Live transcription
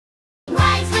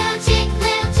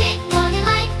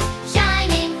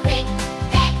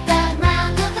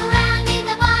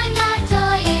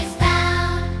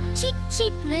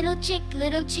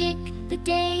little chick, the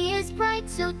day is bright,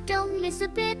 so don't miss a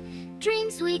bit.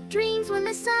 Dream sweet dreams when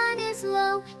the sun is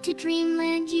low. To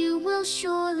dreamland you will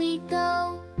surely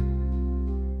go.